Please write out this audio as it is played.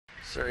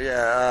Sure,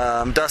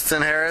 yeah. I'm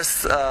Dustin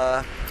Harris.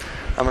 I'm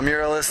a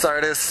muralist,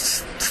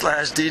 artist,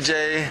 slash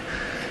DJ,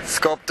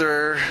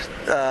 sculptor,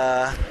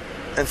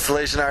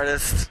 installation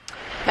artist.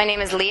 My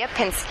name is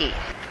Pinsky.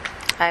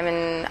 I'm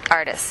an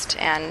artist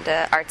and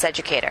arts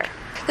educator.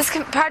 This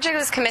project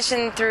was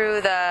commissioned through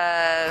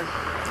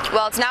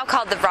it's now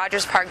called the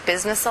Rogers Park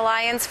Business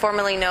Alliance,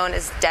 formerly known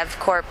as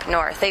DevCorp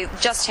North. They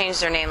just changed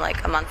their name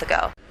like a month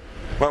ago.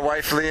 My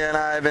wife Leah and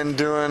I have been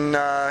doing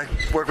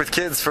work with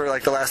kids for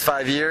like the last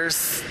 5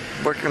 years,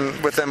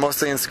 working with them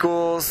mostly in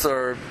schools,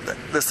 or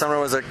this summer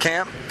was at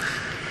camp,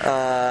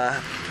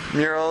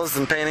 murals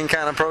and painting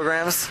kind of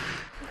programs.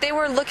 They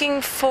were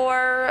looking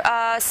for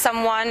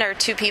someone or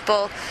two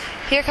people,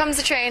 here comes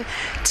the train,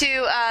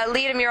 to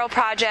lead a mural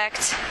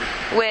project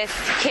with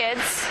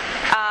kids,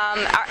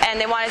 and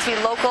they wanted to be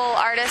local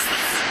artists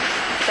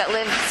that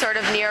lived sort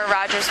of near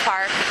Rogers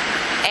Park.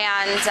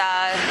 And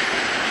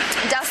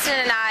Dustin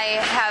and I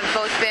have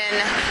both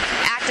been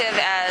active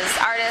as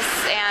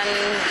artists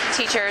and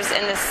teachers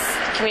in this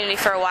community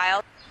for a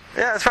while.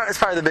 Yeah, it's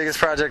probably the biggest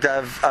project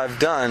I've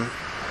done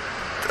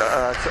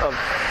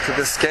to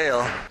this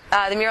scale.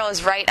 The mural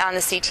is right on the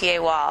CTA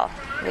wall.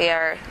 We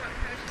are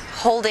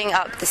holding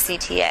up the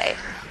CTA.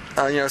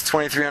 It's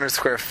 2,300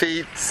 square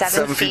feet,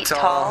 7 feet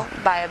tall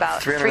by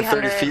about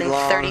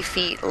 330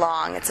 feet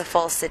long. It's a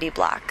full city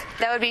block.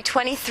 That would be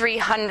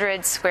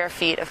 2,300 square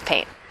feet of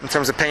paint. In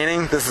terms of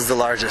painting, this is the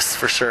largest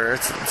for sure.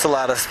 It's a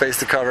lot of space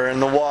to cover,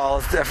 and the wall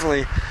has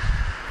definitely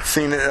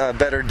seen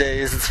better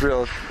days. It's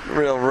real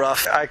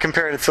rough. I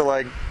compared it to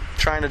like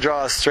trying to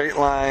draw a straight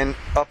line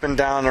up and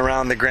down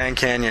around the Grand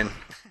Canyon.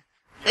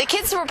 The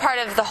kids were part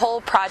of the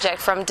whole project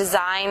from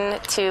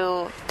design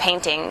to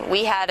painting.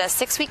 We had a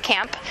 6-week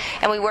camp,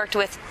 and we worked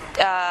with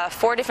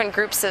 4 different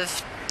groups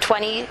of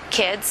 20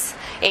 kids,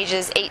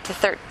 ages 8 to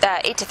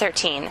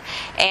 13.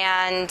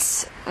 And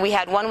we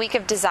had 1 week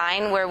of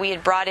design where we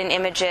had brought in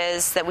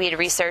images that we had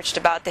researched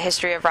about the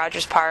history of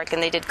Rogers Park,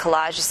 and they did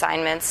collage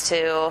assignments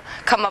to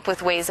come up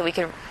with ways that we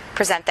could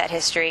present that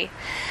history,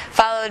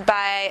 followed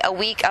by a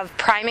week of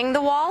priming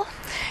the wall,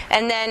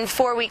 and then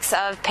 4 weeks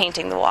of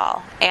painting the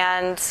wall.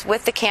 And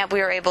with the camp, we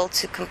were able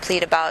to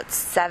complete about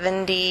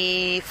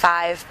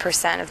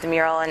 75% of the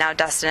mural, and now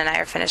Dustin and I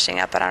are finishing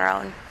up on our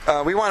own.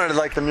 We wanted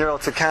the mural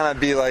to kind of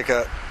be like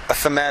a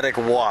thematic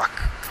walk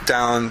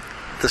down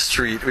the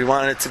street. We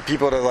wanted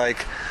people to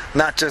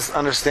not just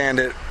understand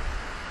it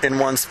in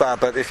one spot,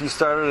 but if you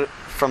started it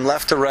from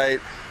left to right,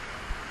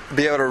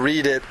 be able to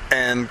read it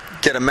and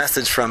get a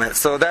message from it.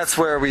 So that's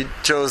where we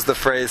chose the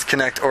phrase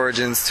connect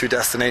origins to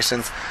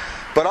destinations.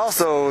 But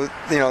also,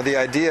 the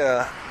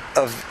idea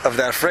of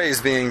that phrase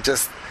being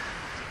just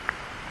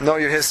know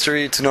your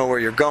history to know where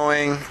you're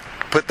going,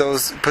 put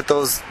those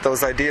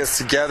ideas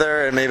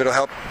together, and maybe it'll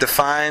help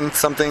define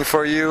something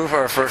for you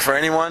or for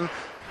anyone.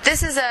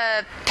 This is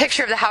a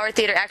picture of the Howard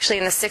Theater actually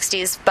in the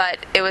 60s, but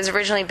it was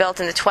originally built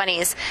in the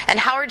 20s. And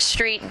Howard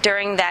Street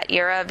during that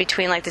era,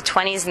 between the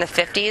 20s and the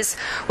 50s,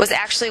 was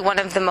actually one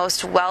of the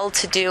most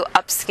well-to-do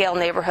upscale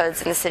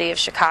neighborhoods in the city of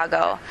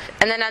Chicago.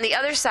 And then on the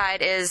other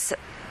side is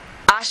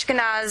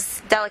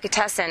Ashkenaz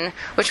Delicatessen,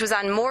 which was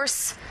on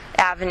Morse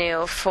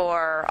Avenue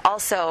for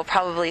also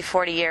probably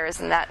 40 years,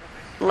 and that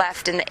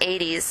left in the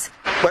 80s.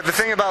 But the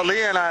thing about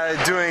Leah and I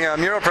doing a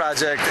mural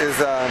project is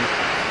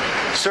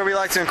sure, we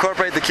like to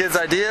incorporate the kids'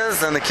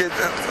 ideas and a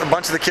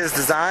bunch of the kids'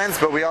 designs,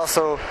 but we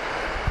also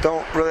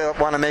don't really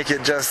want to make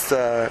it just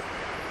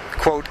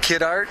quote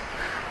kid art.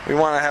 We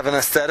want to have an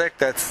aesthetic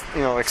that's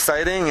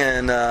exciting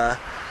and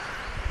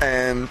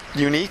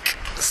unique.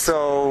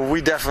 So we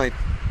definitely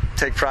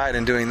take pride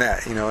in doing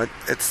that.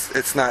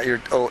 It's not your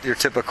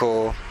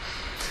typical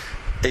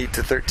 8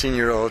 to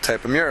 13-year-old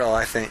type of mural,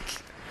 I think.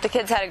 The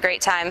kids had a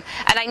great time,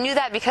 and I knew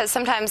that because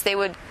sometimes they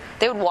would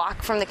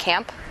walk from the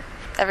camp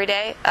every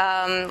day,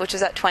 which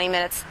was at 20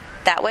 minutes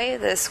that way,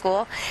 the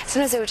school.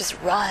 Sometimes they would just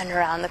run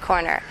around the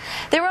corner.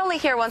 They were only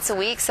here once a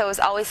week, so it was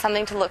always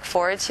something to look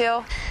forward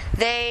to.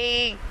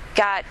 They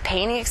got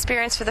painting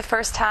experience for the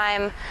first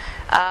time.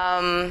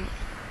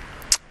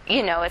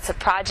 It's a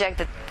project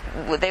that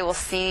they will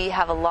see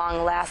have a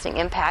long-lasting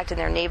impact in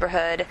their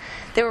neighborhood.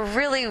 They were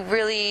really,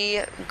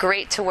 really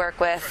great to work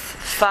with,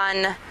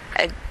 fun,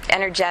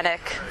 energetic,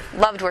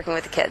 loved working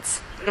with the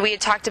kids. We had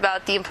talked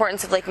about the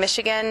importance of Lake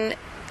Michigan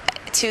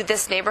to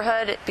this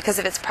neighborhood because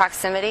of its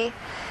proximity,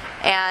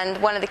 and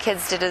one of the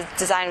kids did a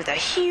design with a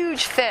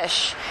huge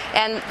fish,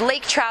 and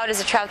lake trout is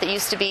a trout that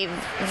used to be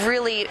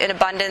really in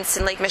abundance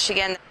in Lake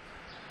Michigan.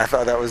 I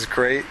thought that was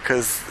great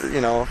because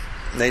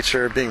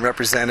nature being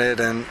represented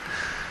and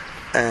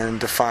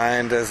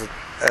defined as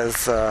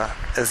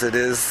it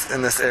is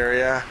in this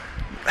area.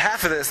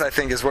 Half of this, I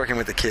think, is working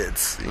with the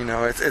kids.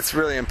 It's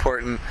really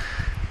important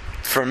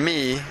for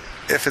me,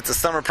 if it's a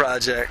summer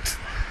project,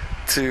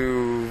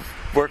 to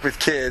work with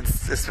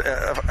kids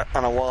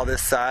on a wall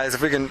this size. If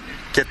we can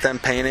get them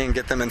painting,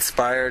 get them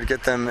inspired,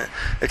 get them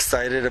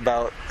excited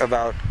about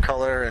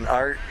color and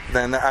art,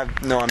 then I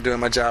know I'm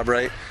doing my job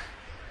right.